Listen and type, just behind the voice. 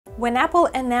When Apple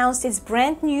announced its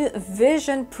brand new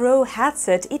Vision Pro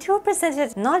headset, it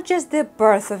represented not just the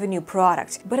birth of a new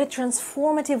product, but a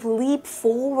transformative leap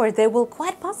forward that will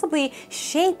quite possibly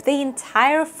shape the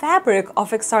entire fabric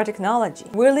of XR technology.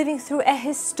 We're living through a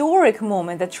historic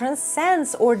moment that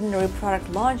transcends ordinary product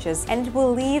launches, and it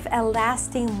will leave a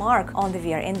lasting mark on the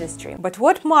VR industry. But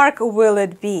what mark will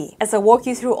it be? As I walk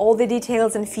you through all the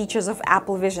details and features of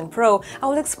Apple Vision Pro, I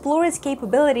will explore its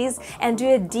capabilities and do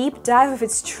a deep dive of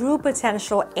its true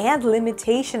potential and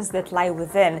limitations that lie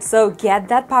within. So get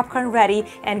that popcorn ready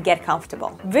and get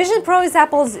comfortable. Vision Pro is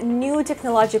Apple's new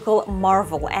technological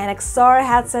marvel, an XR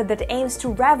headset that aims to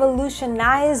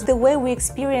revolutionize the way we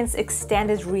experience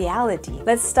extended reality.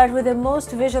 Let's start with the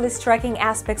most visually striking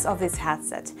aspects of this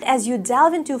headset. As you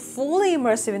delve into fully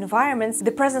immersive environments,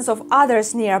 the presence of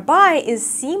others nearby is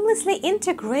seamlessly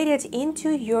integrated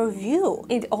into your view.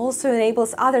 It also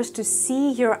enables others to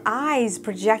see your eyes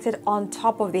projected on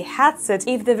top of the headset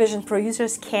if the Vision Pro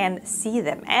users can see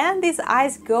them, and these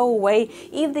eyes go away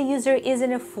if the user is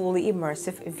in a fully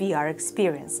immersive VR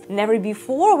experience. Never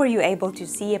before were you able to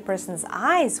see a person's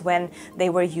eyes when they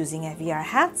were using a VR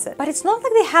headset. But it's not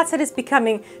like the headset is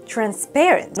becoming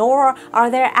transparent, nor are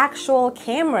there actual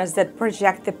cameras that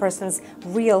project the person's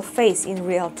real face in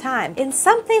real time. In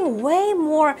something way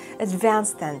more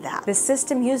advanced than that, the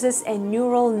system uses a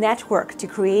neural network to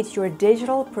create your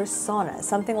digital persona,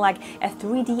 something like a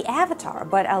 3D avatar,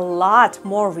 but a lot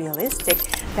more realistic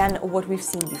than what we've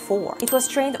seen before. It was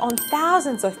trained on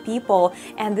thousands of people,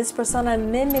 and this persona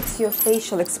mimics your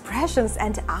facial expressions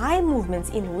and eye movements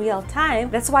in real time.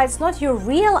 That's why it's not your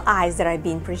real eyes that are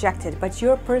being projected, but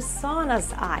your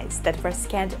persona's eyes that were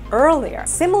scanned earlier.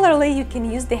 Similarly, you can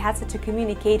use the headset to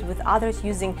communicate with others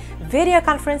using video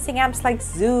conferencing apps like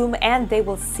Zoom, and they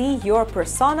will see your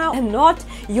persona and not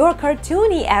your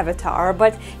cartoony avatar,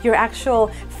 but your actual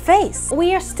face.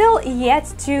 We are still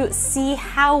yet to see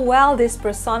how well this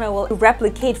persona will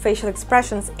replicate facial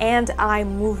expressions and eye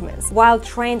movements. While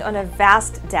trained on a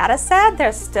vast data set, there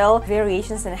are still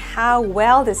variations in how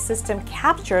well the system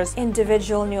captures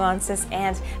individual nuances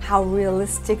and how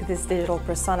realistic this digital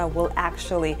persona will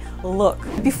actually look.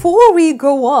 Before we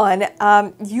go on,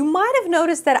 you might have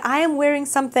noticed that I am wearing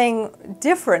something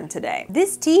different today.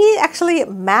 This tee actually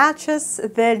matches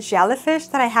the jellyfish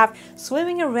that I have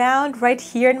swimming around right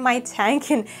here in my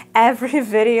tank in every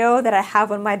video that I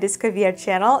have on my DiscoVR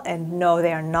channel, and no,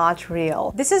 they are not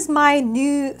real. This is my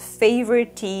new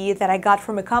favorite tee that I got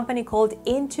from a company called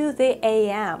Into the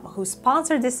AM, who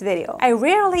sponsored this video. I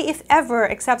rarely, if ever,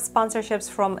 accept sponsorships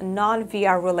from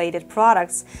non-VR related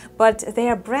products, but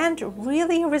their brand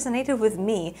really resonated with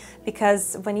me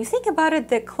because when you think about it,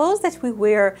 the clothes that we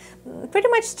wear pretty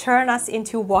much turn us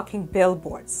into walking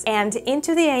billboards. And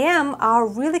Into the AM are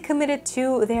really committed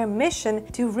to their mission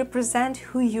to represent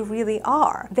who you really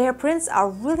are. Their prints are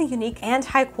really unique and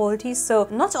high quality, so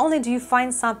not only do you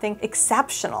find something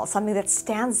exceptional, something that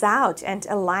stands out and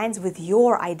aligns with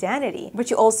your identity, but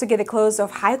you also get the clothes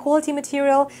of high quality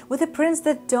material with the prints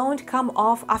that don't come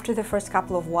off after the first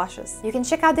couple of washes. You can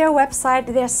check out their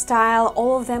website, their style,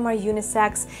 all of them are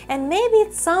unisex, and maybe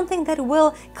it's something that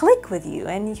will click with you,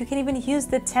 and you can even use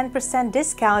the 10%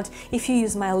 discount if you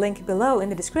use my link below in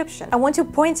the description. I want to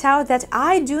point out that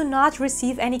I do not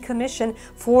receive any commission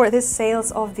for the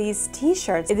sales of these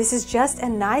t-shirts. This is just a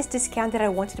nice discount that I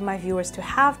wanted my viewers to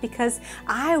have because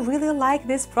I really like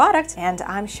this product, and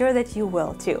I'm sure that you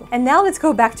will too. And now let's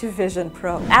go back to Vision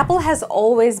Pro. Apple has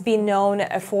always been known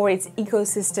for its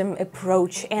ecosystem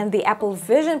approach, and the Apple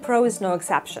Vision Pro is no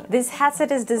exception. This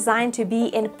headset is designed to be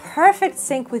in perfect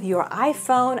sync with your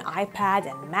iPhone,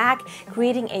 iPad, and Mac,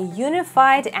 creating a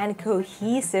unified and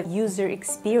cohesive user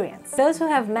experience. Those who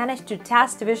have managed to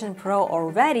test Vision Pro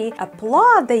already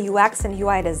applaud the UX and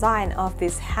UI design of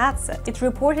this headset. It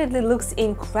reportedly looks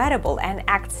incredible and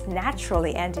acts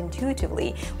naturally and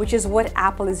intuitively, which is what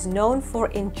Apple is known for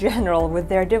in general with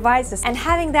their devices. And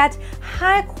having that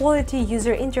high-quality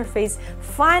user interface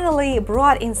finally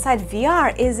brought inside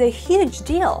VR is a huge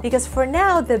deal, because for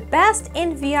now, the best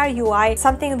in VR UI,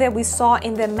 something that we saw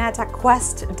in the Meta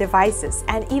Quest devices,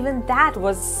 and even that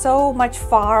was so much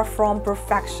far from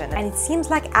perfection. And it seems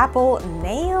like Apple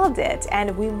nailed it,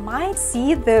 and we might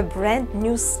see the brand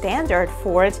new standard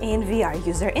for it in VR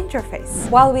user interface.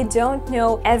 While we don't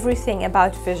know everything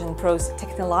about Vision Pro's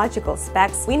technological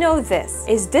specs, we know this.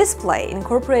 Its display,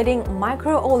 incorporating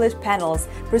micro OLED panels,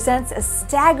 presents a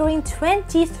staggering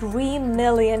 23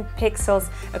 million pixels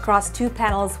across two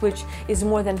panels, which is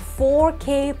more than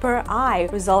 4K per eye,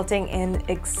 resulting in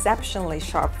exceptionally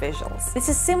sharp visuals. This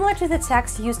is similar to the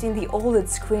text used in the OLED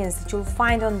screens that you'll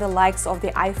find on the likes of the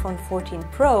iPhone 14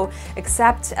 Pro,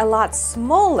 except a lot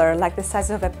smaller, like the size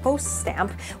of a post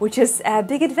stamp, which is a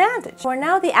big advantage. For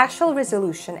now, the actual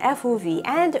resolution, FOV,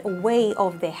 and weight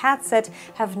of the headset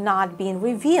have not been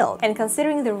revealed, and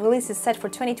considering the release is set for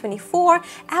 2024,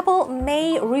 Apple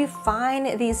may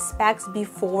refine these specs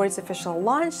before its official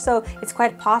launch, so it's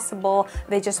quite possible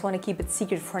they just want to keep it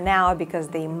secret for now because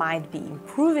they might be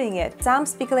improving it. Some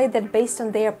speculate that based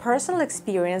on their personal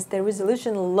experience, the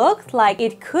resolution looked like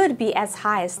it could be as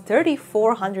high as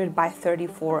 3400 by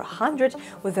 3400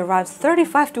 with around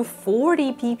 35 to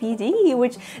 40 ppd,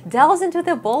 which delves into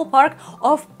the ballpark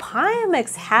of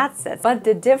Pimax headsets. But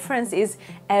the difference is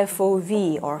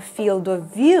FOV, or field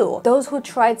of view. Those who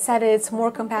tried said it's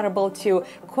more compatible to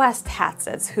Quest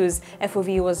headsets, whose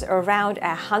FOV was around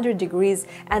 100 degrees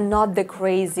and not the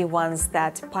crazy ones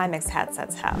that Pimax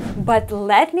headsets have. But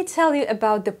let me tell you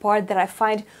about the part that I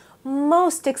find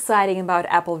most exciting about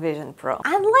Apple Vision Pro.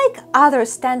 Unlike other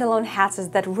standalone headsets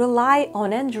that rely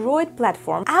on Android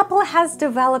platform, Apple has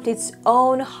developed its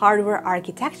own hardware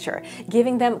architecture,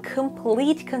 giving them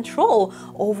complete control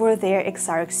over their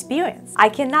XR experience. I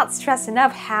cannot stress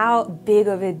enough how big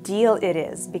of a deal it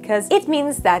is, because it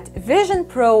means that Vision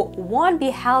Pro won't be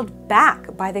held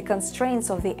back by the constraints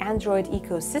of the Android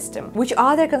ecosystem, which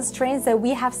are the constraints that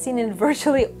we have seen in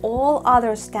virtually all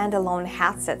other standalone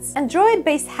headsets.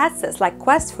 Android-based headsets like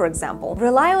Quest, for example,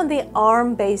 rely on the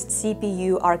ARM-based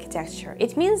CPU architecture.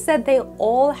 It means that they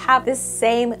all have the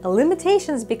same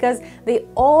limitations because they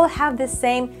all have the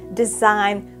same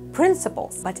design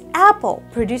principles. But Apple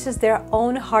produces their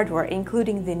own hardware,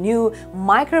 including the new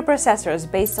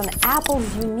microprocessors based on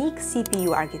Apple's unique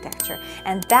CPU architecture.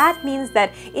 And that means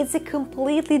that it's a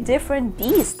completely different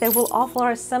beast that will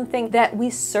offer us something that we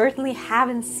certainly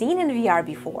haven't seen in VR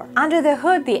before. Under the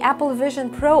hood, the Apple Vision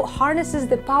Pro harnesses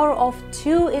the power of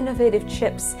two innovative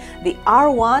chips, the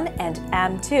R1 and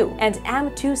M2. And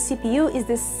M2 CPU is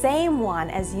the same one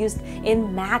as used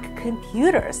in Mac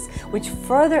computers, which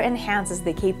further enhances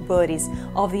the capabilities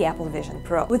of the Apple Vision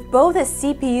Pro. With both a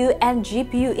CPU and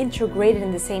GPU integrated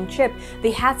in the same chip, the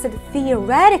headset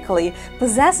theoretically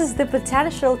possesses the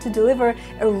potential to deliver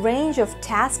a range of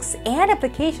tasks and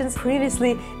applications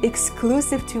previously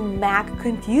exclusive to Mac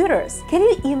computers. Can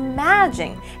you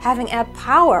imagine having a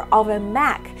power of a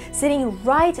Mac sitting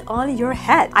right on your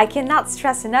head? I cannot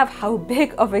stress enough how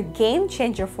big of a game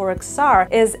changer for XR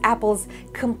is Apple's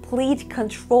complete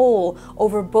control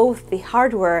over both the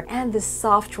hardware and the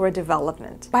software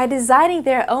development. By designing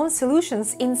their own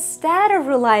solutions instead of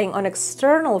relying on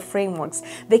external frameworks,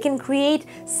 they can create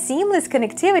seamless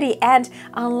connectivity and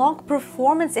unlock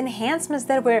performance enhancements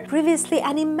that were previously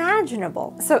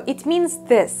unimaginable. So it means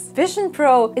this: Vision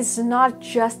Pro is not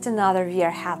just another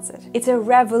VR headset. It's a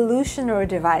revolutionary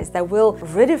device that will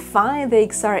redefine the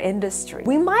XR industry.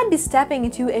 We might be stepping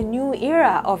into a new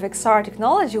era of XR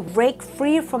technology, break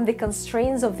free from the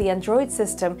constraints of the Android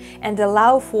system and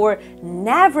allow for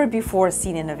never before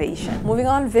seen innovation. Moving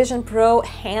on, Vision Pro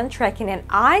hand tracking and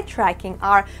eye tracking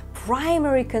are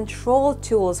primary control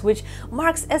tools, which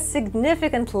marks a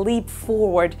significant leap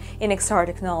forward in XR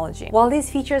technology. While these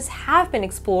features have been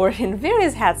explored in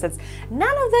various headsets,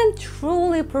 none of them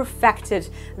truly perfected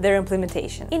their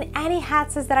implementation. In any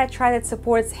headset that I try that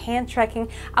supports hand tracking,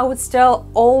 I would still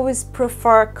always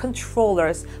prefer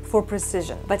controllers for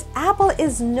precision. But Apple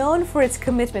is known for its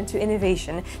commitment to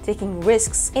innovation, taking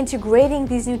risks. Integrating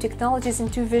these new technologies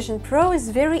into Vision Pro is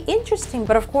very interesting,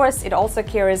 but of course it also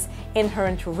carries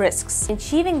inherent risks.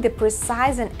 Achieving the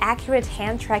precise and accurate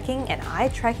hand tracking and eye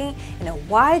tracking in a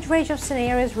wide range of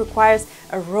scenarios requires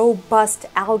a robust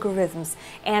algorithms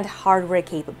and hardware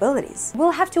capabilities.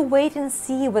 We'll have to wait and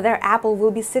see whether Apple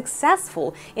will be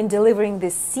successful in delivering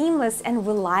this seamless and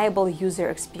reliable user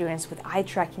experience with eye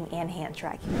tracking and hand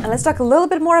tracking. And let's talk a little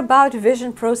bit more about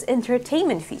Vision Pro's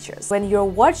entertainment features. When you're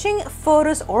watching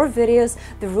photos or videos,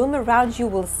 the room around you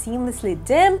will seamlessly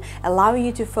dim, allowing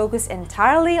you to focus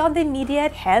entirely on the media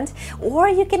at hand tent, or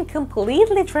you can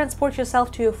completely transport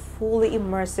yourself to a fully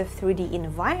immersive 3D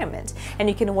environment, and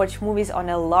you can watch movies on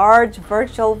a large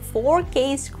virtual 4K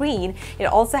screen. It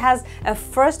also has a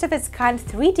first-of-its-kind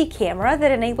 3D camera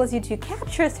that enables you to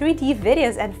capture 3D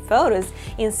videos and photos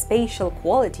in spatial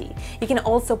quality. You can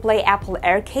also play Apple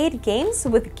Arcade games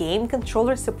with game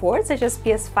controller support, such as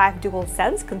PS5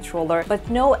 DualSense controller, but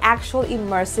no actual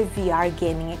immersive VR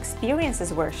gaming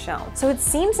experiences were shown. So it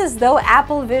seems as though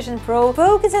Apple Vision Pro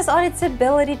focuses on its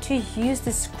ability to use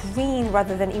the screen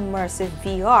rather than immersive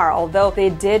VR, although they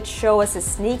did show us a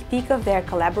sneak peek of their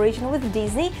collaboration with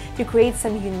Disney to create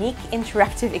some unique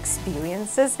interactive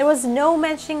experiences. There was no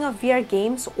mentioning of VR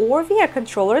games or VR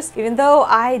controllers, even though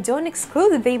I don't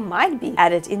exclude that they might be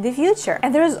added in the future.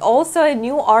 And there is also a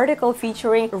new article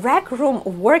featuring Rec Room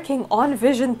working on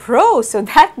Vision Pro, so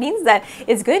that means that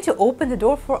it's going to open the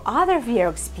door for other VR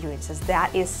experiences. That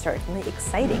is certainly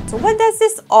exciting. So what does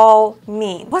this all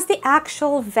mean? What's the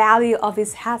actual value of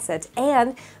this headset,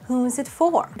 and whom is it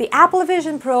for? The Apple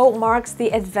Vision Pro marks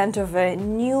the advent of a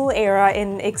new era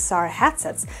in XR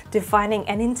headsets, defining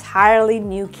an entirely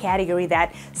new category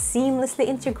that seamlessly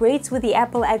integrates with the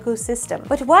Apple ecosystem.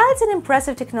 But while it's an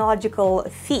impressive technological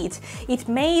feat, it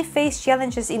may face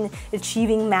challenges in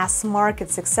achieving mass market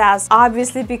success,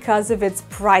 obviously because of its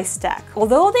price tag.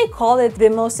 Although they call it the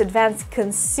most advanced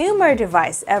consumer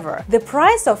device ever, the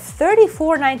price of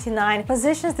 $34.99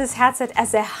 positions this headset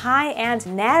as a high-end,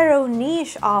 narrow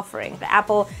niche offering. The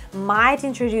Apple might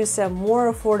introduce a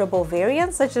more affordable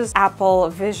variant, such as Apple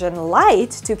Vision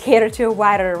Lite, to cater to a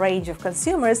wider range of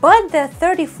consumers, but the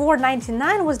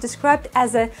 $34.99 was described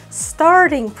as a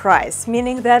starting price,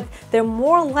 meaning that there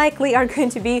more likely are going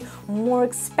to be more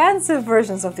expensive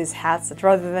versions of this headset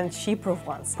rather than cheaper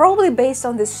ones, probably based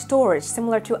on the storage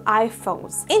similar to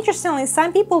iPhones. Interestingly,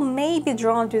 some people may be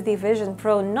drawn to the Vision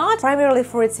Pro not primarily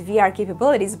for its VR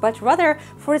capabilities, but rather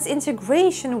for its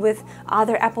integration with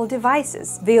other Apple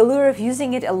devices. The allure of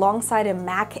using it alongside a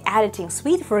Mac editing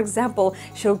suite, for example,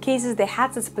 showcases the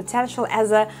headset's potential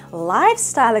as a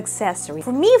lifestyle accessory.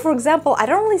 For me, for example, I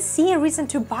don't really see a reason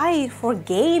to buy it for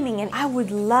gaming, and I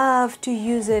would love to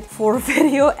use it for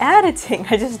video editing.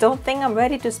 I just don't think I'm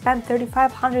ready to spend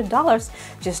 $3,500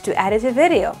 just to edit a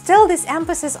video. Still, this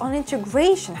emphasis on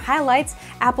integration highlights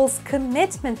Apple's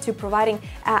commitment to providing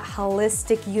a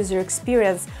holistic user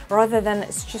experience rather than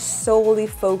just solely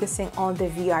focusing on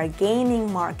the VR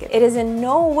gaming market. It is in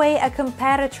no way a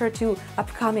competitor to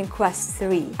upcoming Quest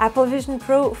 3. Apple Vision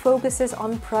Pro focuses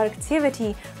on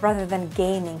productivity rather than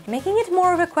gaming, making it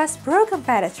more of a Quest Pro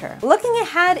competitor. Looking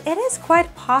ahead, it is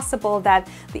quite possible that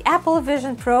the Apple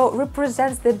Vision Pro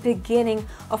represents the beginning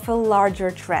of a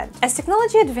larger trend. As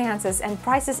technology advances and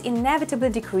prices inevitably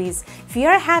decrease,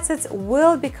 VR headsets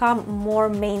will become more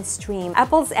mainstream.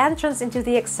 Apple's entrance into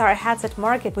the XR headset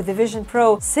market with the Vision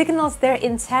Pro signals their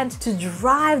intent to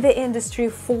drive the industry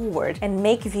forward and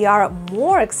make VR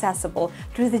more accessible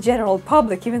to the general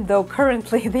public, even though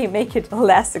currently they make it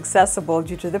less accessible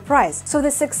due to the price. So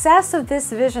the success of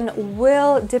this vision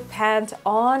will depend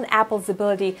on Apple's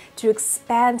ability to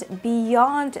expand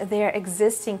beyond their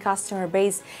existing customer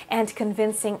base and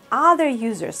convincing other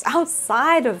users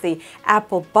outside of the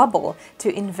Apple bubble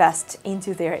to invest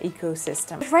into their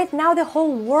ecosystem. But right now, the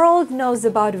whole world knows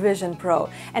about Vision Pro,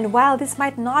 and while this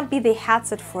might not be the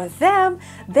headset for them,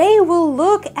 they will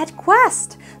look at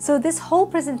Quest. So this whole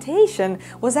presentation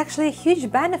was actually a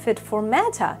huge benefit for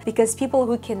Meta, because people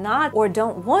who cannot or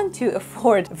don't want to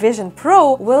afford Vision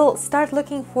Pro will start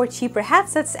looking for cheaper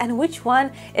headsets, and which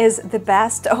one is the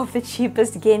best of the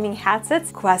cheapest gaming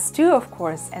headsets? Quest 2, of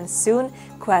course, and soon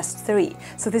Quest 3.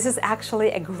 So this is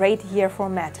actually a great year for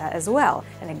Meta as well,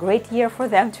 and a great year for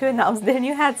them to announce their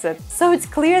new headset. So it's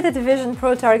clear that the Vision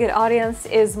Pro target audience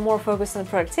is more focused on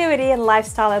productivity and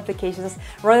lifestyle applications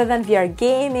rather than VR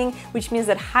gaming, which means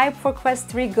that hype for Quest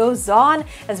 3 goes on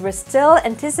as we're still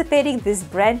anticipating this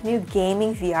brand new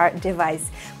gaming VR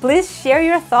device. Please share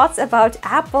your thoughts about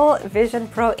Apple Vision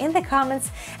Pro in the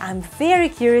comments. I'm very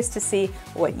curious to see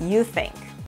what you think.